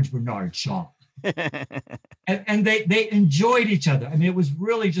it George Bernard Shaw. and they enjoyed each other. I mean, it was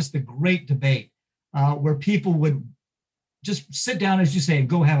really just a great debate where people would just sit down, as you say, and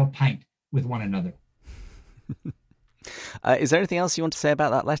go have a pint with one another. Is there anything else you want to say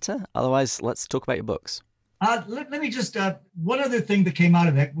about that letter? Otherwise, let's talk about your books. Let me just, one other thing that came out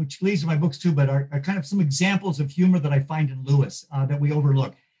of that, which leads to my books too, but are kind of some examples of humor that I find in Lewis that we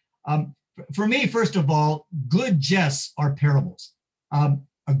overlook. For me, first of all, good jests are parables.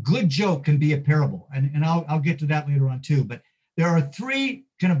 A good joke can be a parable, and I'll get to that later on too. But there are three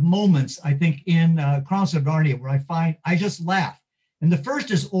kind of moments, I think, in Chronicles of Narnia where I find I just laugh. And the first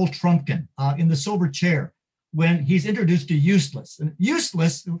is Old Trumpkin in the silver chair, when he's introduced to Useless. And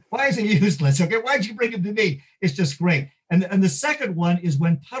Useless, why is he useless? Okay, why'd you bring him to me? It's just great. And the second one is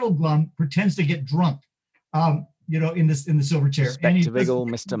when Puddleglum pretends to get drunk, in the silver chair. Spectaviggle,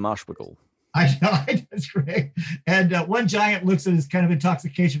 Mr. Marshwiggle. I know, that's great. And one giant looks at his kind of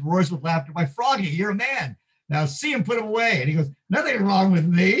intoxication, roars with laughter. My Froggy, you're a man. Now see him put him away. And he goes, nothing wrong with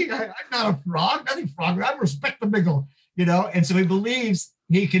me. I'm not a frog, nothing wrong. I'm respectable, And so he believes,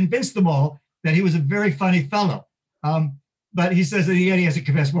 he convinced them all that he was a very funny fellow. But he says that he has to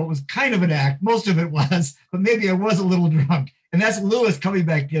confess, well, it was kind of an act. Most of it was, but maybe I was a little drunk. And that's Lewis coming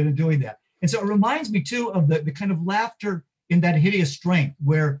back in and doing that. And so it reminds me too of the kind of laughter in That Hideous Strength,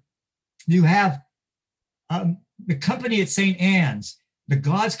 where you have the company at St. Anne's The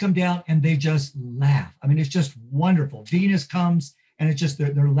gods come down and they just laugh. I mean, it's just wonderful. Venus comes and it's just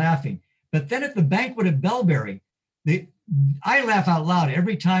they're laughing. But then at the banquet of Belbury, I laugh out loud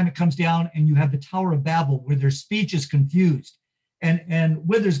every time it comes down and you have the Tower of Babel where their speech is confused. And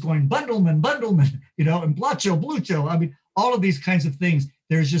Withers going, Bundleman, and Blotcho, Blucho. I mean, all of these kinds of things.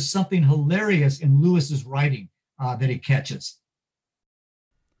 There's just something hilarious in Lewis's writing that he catches.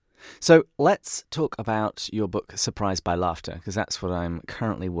 So let's talk about your book, Surprised by Laughter, because that's what I'm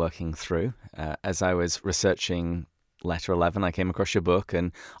currently working through. As I was researching Letter 11, I came across your book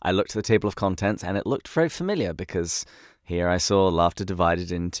and I looked at the table of contents and it looked very familiar because here I saw laughter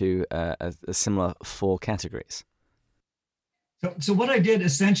divided into a similar 4 categories. So what I did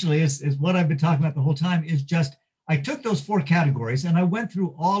essentially is what I've been talking about the whole time is just, I took those 4 categories and I went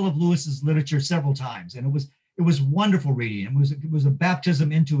through all of Lewis's literature several times. And it was wonderful reading. It was a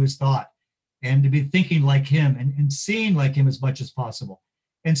baptism into his thought and to be thinking like him and seeing like him as much as possible.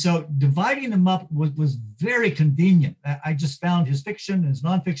 And so dividing them up was very convenient. I just found his fiction, his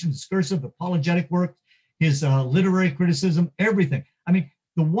nonfiction, discursive, apologetic work, his literary criticism, everything. I mean,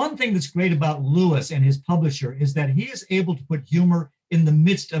 the one thing that's great about Lewis and his publisher is that he is able to put humor in the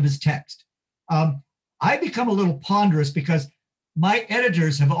midst of his text. I become a little ponderous because my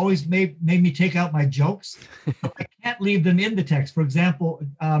editors have always made me take out my jokes. I can't leave them in the text. For example,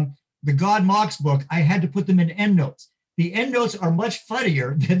 the God Mocks book, I had to put them in endnotes. The endnotes are much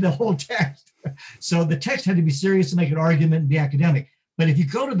funnier than the whole text. So the text had to be serious to make an argument and be academic. But if you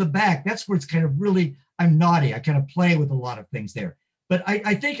go to the back, that's where it's kind of really, I'm naughty. I kind of play with a lot of things there. But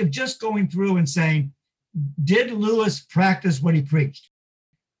I think of just going through and saying, did Lewis practice what he preached?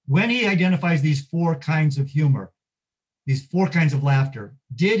 When he identifies these 4 kinds of humor, these 4 kinds of laughter,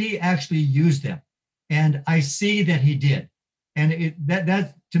 did he actually use them? And I see that he did. And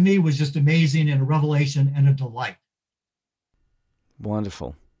that to me was just amazing and a revelation and a delight.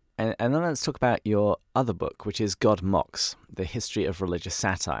 Wonderful. And then let's talk about your other book, which is God Mocks, The History of Religious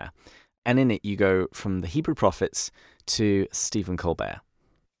Satire. And in it, you go from the Hebrew prophets to Stephen Colbert.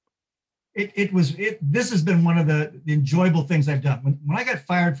 This has been one of the enjoyable things I've done. When I got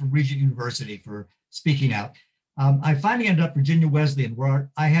fired from Regent University for speaking out, I finally ended up Virginia Wesleyan, where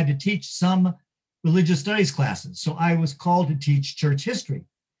I had to teach some religious studies classes. So I was called to teach church history.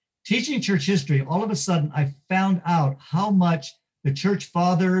 Teaching church history, all of a sudden, I found out how much the church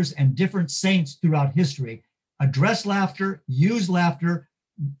fathers and different saints throughout history address laughter, use laughter,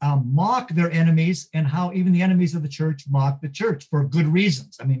 mock their enemies, and how even the enemies of the church mock the church for good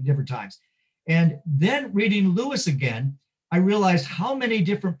reasons. I mean, different times. And then reading Lewis again, I realized how many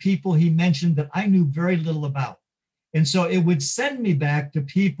different people he mentioned that I knew very little about. And so it would send me back to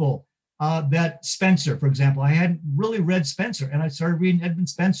people that Spencer, for example, I hadn't really read Spencer, and I started reading Edmund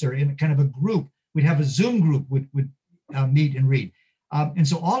Spencer in a kind of a group. We'd have a Zoom group, would meet and read. And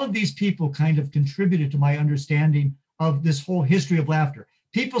so all of these people kind of contributed to my understanding of this whole history of laughter.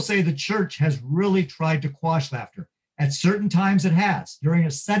 People say the church has really tried to quash laughter. At certain times it has. During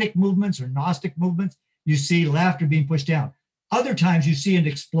ascetic movements or Gnostic movements, you see laughter being pushed down. Other times you see it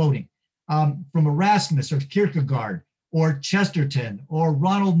exploding. From Erasmus or Kierkegaard or Chesterton or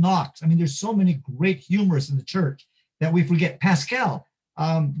Ronald Knox. I mean, there's so many great humorists in the church that we forget. Pascal,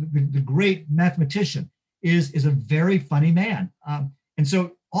 the great mathematician, is a very funny man. And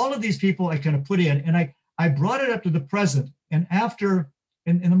so all of these people I kind of put in, and I brought it up to the present. And after,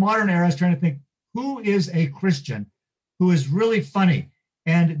 in the modern era, I was trying to think, who is a Christian who is really funny?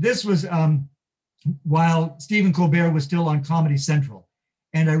 And this was while Stephen Colbert was still on Comedy Central.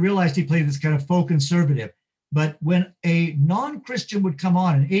 And I realized he played this kind of faux conservative. But when a non-Christian would come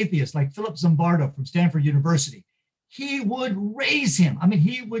on, an atheist like Philip Zimbardo from Stanford University, he would raise him. I mean,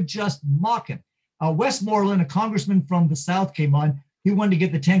 he would just mock him. Westmoreland, a congressman from the South, came on. He wanted to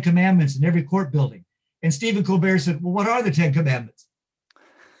get the 10 Commandments in every court building. And Stephen Colbert said, well, what are the 10 Commandments?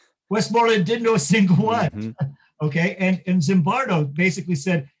 Westmoreland didn't know a single one. Mm-hmm. Okay. And Zimbardo basically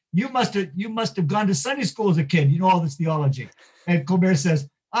said, you must have gone to Sunday school as a kid. You know all this theology. And Colbert says,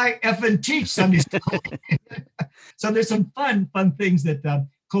 I effing teach Sunday school. So there's some fun things that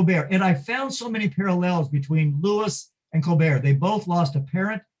Colbert, and I found so many parallels between Lewis and Colbert. They both lost a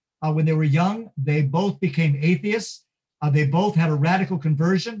parent when they were young. They both became atheists. They both had a radical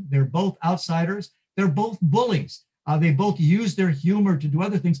conversion. They're both outsiders. They're both bullies. They both use their humor to do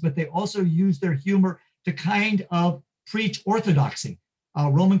other things, but they also use their humor to kind of preach orthodoxy,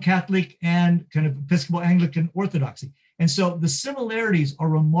 Roman Catholic and kind of Episcopal Anglican orthodoxy. And so the similarities are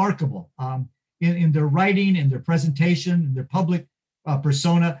remarkable in their writing, in their presentation, in their public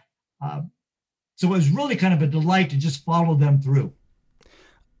persona. So it was really kind of a delight to just follow them through.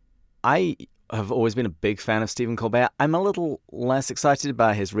 I have always been a big fan of Stephen Colbert. I'm a little less excited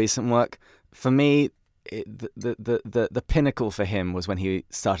by his recent work. For me, the pinnacle for him was when he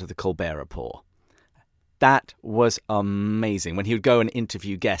started the Colbert Report. That was amazing. When he would go and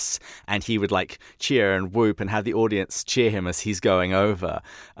interview guests and he would like cheer and whoop and have the audience cheer him as he's going over.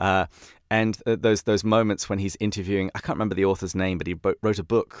 And those moments when he's interviewing, I can't remember the author's name, but he wrote a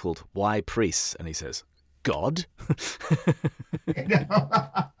book called Why Priests? And he says, God?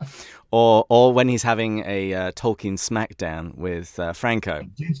 or when he's having a Tolkien smackdown with Franco.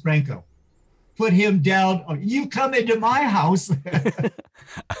 James Franco. Put him down. Oh, you come into my house.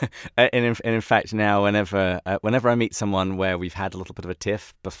 and in fact, now whenever I meet someone where we've had a little bit of a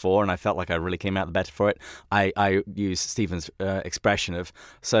tiff before, and I felt like I really came out the better for it, I use Stephen's expression of,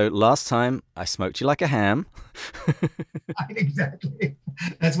 so last time I smoked you like a ham. Exactly.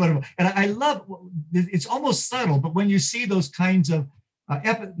 That's what. And I love. It's almost subtle, but when you see those kinds of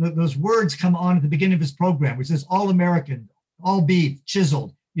those words come on at the beginning of his program, which says all American, all beef,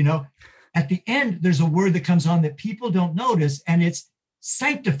 chiseled, at the end, there's a word that comes on that people don't notice, and it's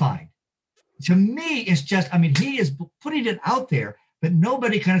sanctified. To me, it's just, he is putting it out there, but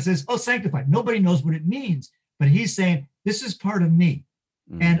nobody kind of says, oh, sanctified. Nobody knows what it means, but he's saying, this is part of me.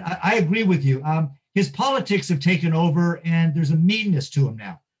 Mm. And I agree with you. His politics have taken over, and there's a meanness to him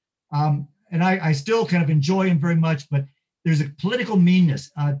now. And I still kind of enjoy him very much, but there's a political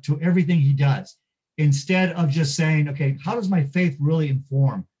meanness to everything he does, instead of just saying, okay, how does my faith really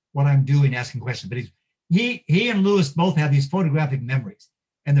inform what I'm doing, asking questions? But he and Lewis both have these photographic memories,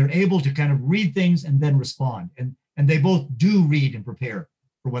 and they're able to kind of read things and then respond. And they both do read and prepare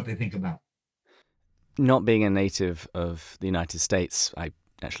for what they think about. Not being a native of the United States, I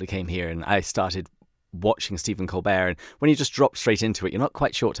actually came here and I started watching Stephen Colbert, and when you just drop straight into it, you're not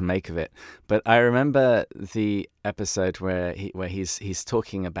quite sure what to make of it. But I remember the episode where he's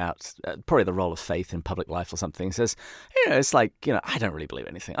talking about probably the role of faith in public life or something. He says, it's like, I don't really believe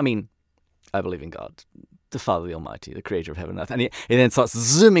anything. I believe in God, the Father, the Almighty, the creator of heaven and earth. And he then starts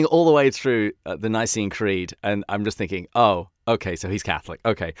zooming all the way through the Nicene Creed. And I'm just thinking, oh, okay, so he's Catholic.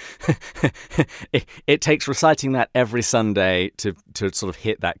 Okay. it takes reciting that every Sunday to sort of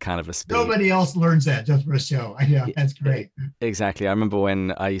hit that kind of a speed. Nobody else learns that just for a show. Yeah, that's great. Exactly. I remember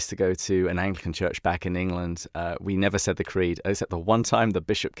when I used to go to an Anglican church back in England, we never said the Creed, except the one time the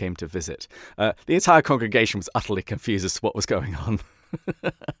bishop came to visit. The entire congregation was utterly confused as to what was going on.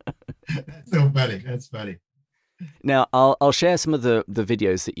 That's so funny. That's funny. Now, I'll share some of the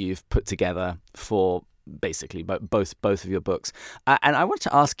videos that you've put together for basically both of your books. And I wanted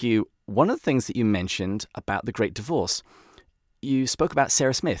to ask you, one of the things that you mentioned about the Great Divorce, you spoke about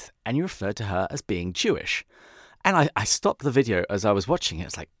Sarah Smith, and you referred to her as being Jewish. And I stopped the video as I was watching it.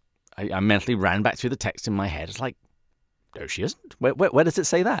 It's like, I mentally ran back through the text in my head. It's like, no, she isn't. Where does it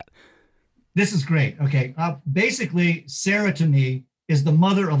say that? This is great. Okay. Basically, Sarah to me is the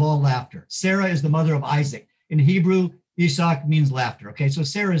mother of all laughter. Sarah is the mother of Isaac. In Hebrew, Isaac means laughter. Okay, so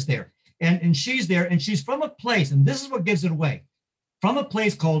Sarah is there. And she's there, and she's from a place, and this is what gives it away, from a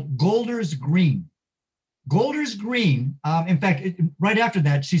place called Golders Green. Golders Green, in fact, right after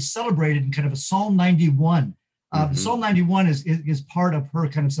that, she's celebrated in kind of a Psalm 91. Psalm 91 is part of her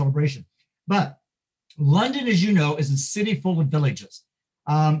kind of celebration. But London, as you know, is a city full of villages.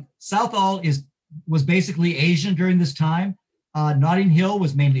 Southall was basically Asian during this time. Notting Hill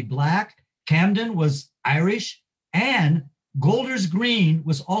was mainly Black. Camden was Irish. And Golders Green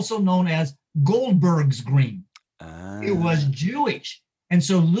was also known as Goldberg's Green. It was Jewish. And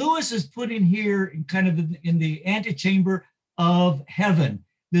so Lewis is putting here in kind of in the antechamber of heaven,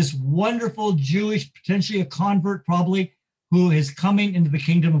 this wonderful Jewish, potentially a convert probably, who is coming into the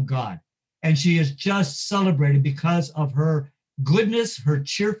kingdom of God. And she is just celebrated because of her goodness, her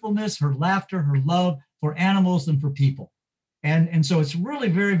cheerfulness, her laughter, her love for animals and for people. And so it's really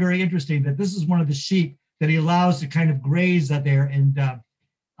very, very interesting that this is one of the sheep that he allows to kind of graze out there, and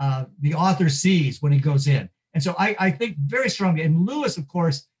the author sees when he goes in. And so I think very strongly, and Lewis, of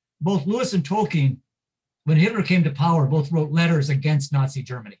course, both Lewis and Tolkien, when Hitler came to power, both wrote letters against Nazi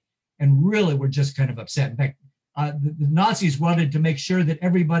Germany and really were just kind of upset. In fact, the Nazis wanted to make sure that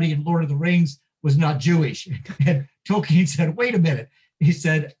everybody in Lord of the Rings was not Jewish. And Tolkien said, wait a minute. He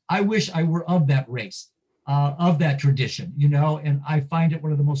said, I wish I were of that race, of that tradition, and I find it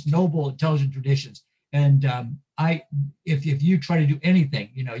one of the most noble, intelligent traditions. And if you try to do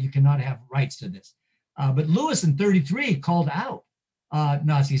anything, you cannot have rights to this. But Lewis in 1933 called out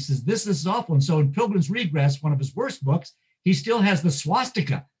Nazis, says, this is awful. And so in Pilgrim's Regress, one of his worst books, he still has the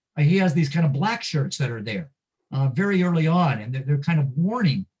swastika. He has these kind of black shirts that are there very early on, and they're kind of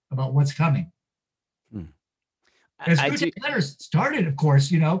warning about what's coming. As Friedrich Letter started, of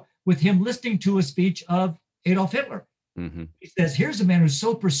course, with him listening to a speech of Adolf Hitler. Mm-hmm. He says, here's a man who's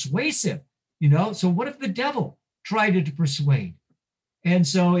so persuasive, so what if the devil tried to persuade? And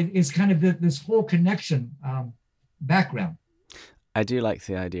so it's kind of this whole connection background. I do like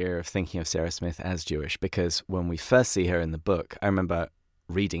the idea of thinking of Sarah Smith as Jewish, because when we first see her in the book, I remember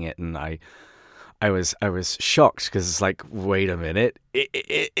reading it and I was shocked, because it's like, wait a minute,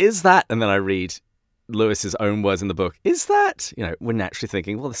 is that? And then I read Lewis's own words in the book, is that? We're naturally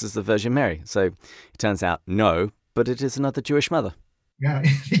thinking, well, this is the Virgin Mary. So it turns out, no, but it is another Jewish mother. Yeah,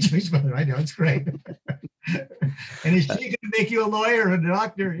 the Jewish mother, I know, it's great. And is she going to make you a lawyer or a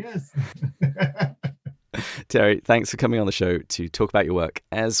doctor? Yes. Terry, thanks for coming on the show to talk about your work.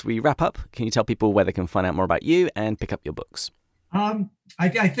 As we wrap up, can you tell people where they can find out more about you and pick up your books?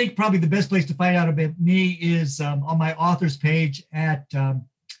 I think probably the best place to find out about me is on my author's page at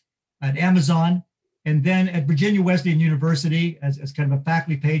Amazon, and then at Virginia Wesleyan University as kind of a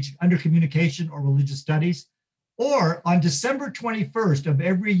faculty page under communication or religious studies. Or on December 21st of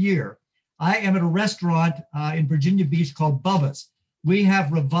every year, I am at a restaurant in Virginia Beach called Bubba's. We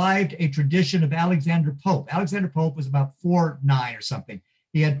have revived a tradition of Alexander Pope. Alexander Pope was about 4'9" or something.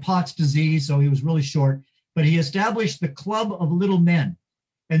 He had Pott's disease, so he was really short, but he established the Club of Little Men.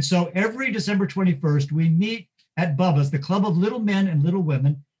 And so every December 21st, we meet at Bubba's, the Club of Little Men and Little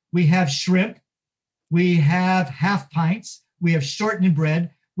Women. We have shrimp, we have half pints, we have shortening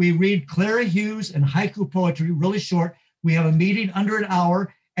bread, we read Clara Hughes and haiku poetry, really short. We have a meeting under an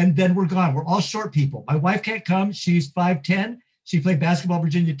hour, and then we're gone. We're all short people. My wife can't come. She's 5'10". She played basketball at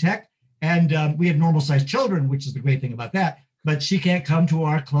Virginia Tech, and we have normal-sized children, which is the great thing about that. But she can't come to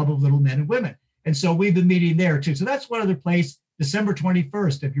our Club of Little Men and Women. And so we've been meeting there, too. So that's one other place, December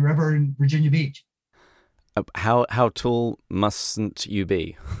 21st, if you're ever in Virginia Beach. How tall mustn't you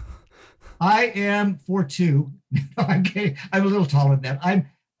be? I am 4'2". No, I'm kidding. I'm a little taller than that. I'm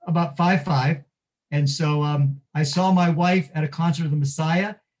about 5'5". And so I saw my wife at a concert of the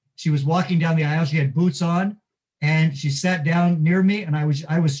Messiah. She was walking down the aisle. She had boots on, and she sat down near me, and I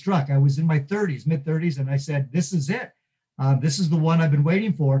was struck. I was in my 30s, mid-30s, and I said, this is it. This is the one I've been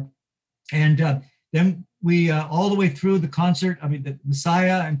waiting for. And then we, all the way through the concert, the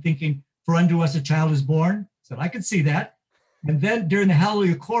Messiah, I'm thinking, for unto us a child is born. So I could see that. And then during the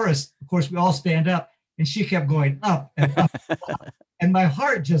Hallelujah chorus, of course, we all stand up, and she kept going up and up. And my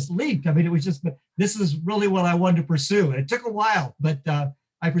heart just leaped. It was just, this is really what I wanted to pursue. And it took a while, but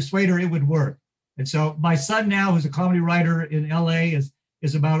I persuaded her it would work. And so my son now, who's a comedy writer in LA,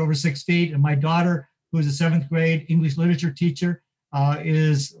 is about over 6 feet. And my daughter, who is a 7th grade English literature teacher,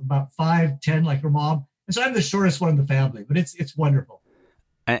 is about 5'10", like her mom. And so I'm the shortest one in the family, but it's wonderful.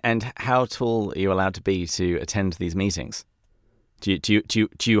 And how tall are you allowed to be to attend these meetings? Do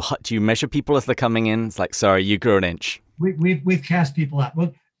you measure people as they're coming in? It's like, sorry, you grew an inch. We've cast people out.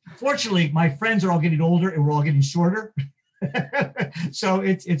 Well, fortunately, my friends are all getting older and we're all getting shorter. So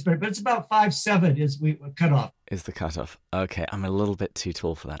it's about 5'7" is we cut off. Is the cutoff? Okay, I'm a little bit too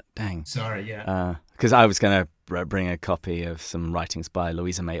tall for that. Dang. Sorry, yeah. Because I was going to bring a copy of some writings by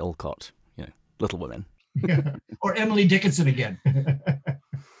Louisa May Alcott, Little Women. Yeah. Or Emily Dickinson again.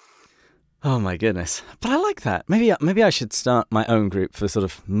 Oh my goodness! But I like that. Maybe I should start my own group for sort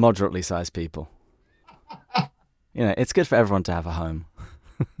of moderately sized people. It's good for everyone to have a home.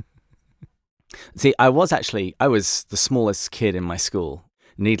 See, I was the smallest kid in my school.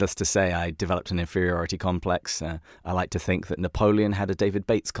 Needless to say, I developed an inferiority complex. I like to think that Napoleon had a David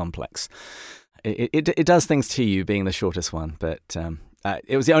Bates complex. It does things to you being the shortest one, but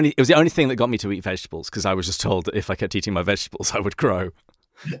it was the only thing that got me to eat vegetables, because I was just told that if I kept eating my vegetables, I would grow.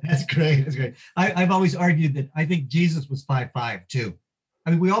 That's great. That's great. I've always argued that I think Jesus was 5'5" too.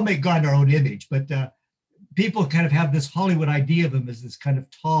 We all make God in our own image, but people kind of have this Hollywood idea of him as this kind of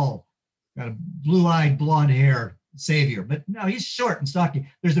tall, kind of blue-eyed, blonde hair savior. But no, he's short and stocky.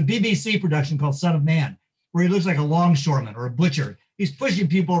 There's a BBC production called Son of Man, where he looks like a longshoreman or a butcher. He's pushing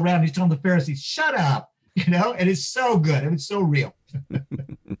people around. He's telling the Pharisees, "Shut up," and it's so good. It's so real.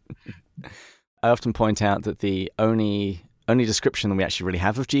 I often point out that the only description that we actually really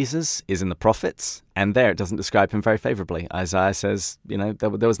have of Jesus is in the prophets, and there it doesn't describe him very favorably. Isaiah says, there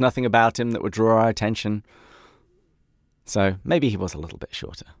was nothing about him that would draw our attention. So maybe he was a little bit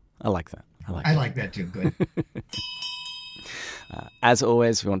shorter. I like that. I like that too. Good. As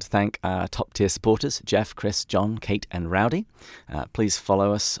always, we want to thank our top-tier supporters, Jeff, Chris, John, Kate, and Rowdy. Please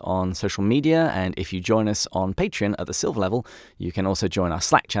follow us on social media, and if you join us on Patreon at the silver level, you can also join our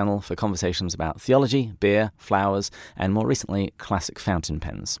Slack channel for conversations about theology, beer, flowers, and more recently, classic fountain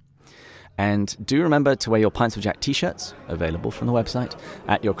pens. And do remember to wear your Pints with Jack t-shirts, available from the website,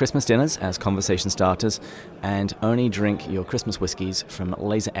 at your Christmas dinners as conversation starters, and only drink your Christmas whiskies from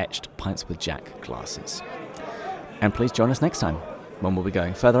laser-etched Pints with Jack glasses. And please join us next time, when we'll be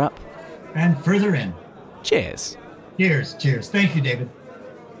going further up and further in. Cheers. Cheers. Thank you, David.